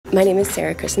My name is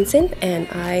Sarah Christensen, and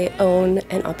I own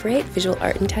and operate Visual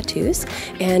Art and Tattoos,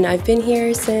 and I've been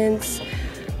here since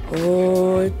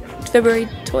February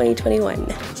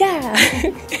 2021. Yeah!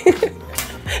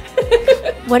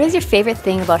 What is your favorite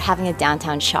thing about having a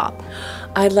downtown shop?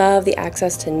 I love the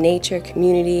access to nature,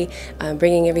 community,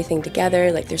 bringing everything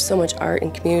together. Like, there's so much art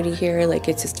and community here, like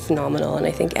it's just phenomenal, and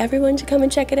I think everyone should come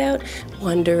and check it out,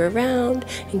 wander around,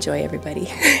 enjoy everybody.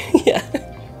 Yeah.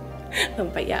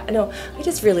 But yeah, no, I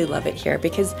just really love it here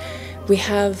because we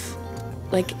have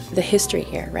like the history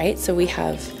here, right? So we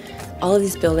have all of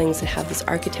these buildings that have this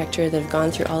architecture that have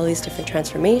gone through all these different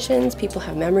transformations. People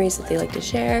have memories that they like to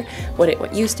share,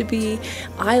 what used to be.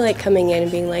 I like coming in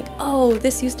and being like, oh,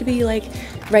 this used to be like,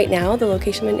 right now the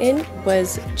location I'm in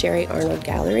was Jerry Arnold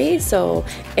Gallery, so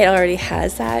it already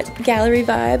has that gallery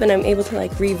vibe, and I'm able to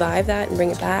like revive that and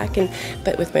bring it back,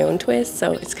 but with my own twist,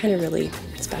 so it's kind of really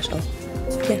special.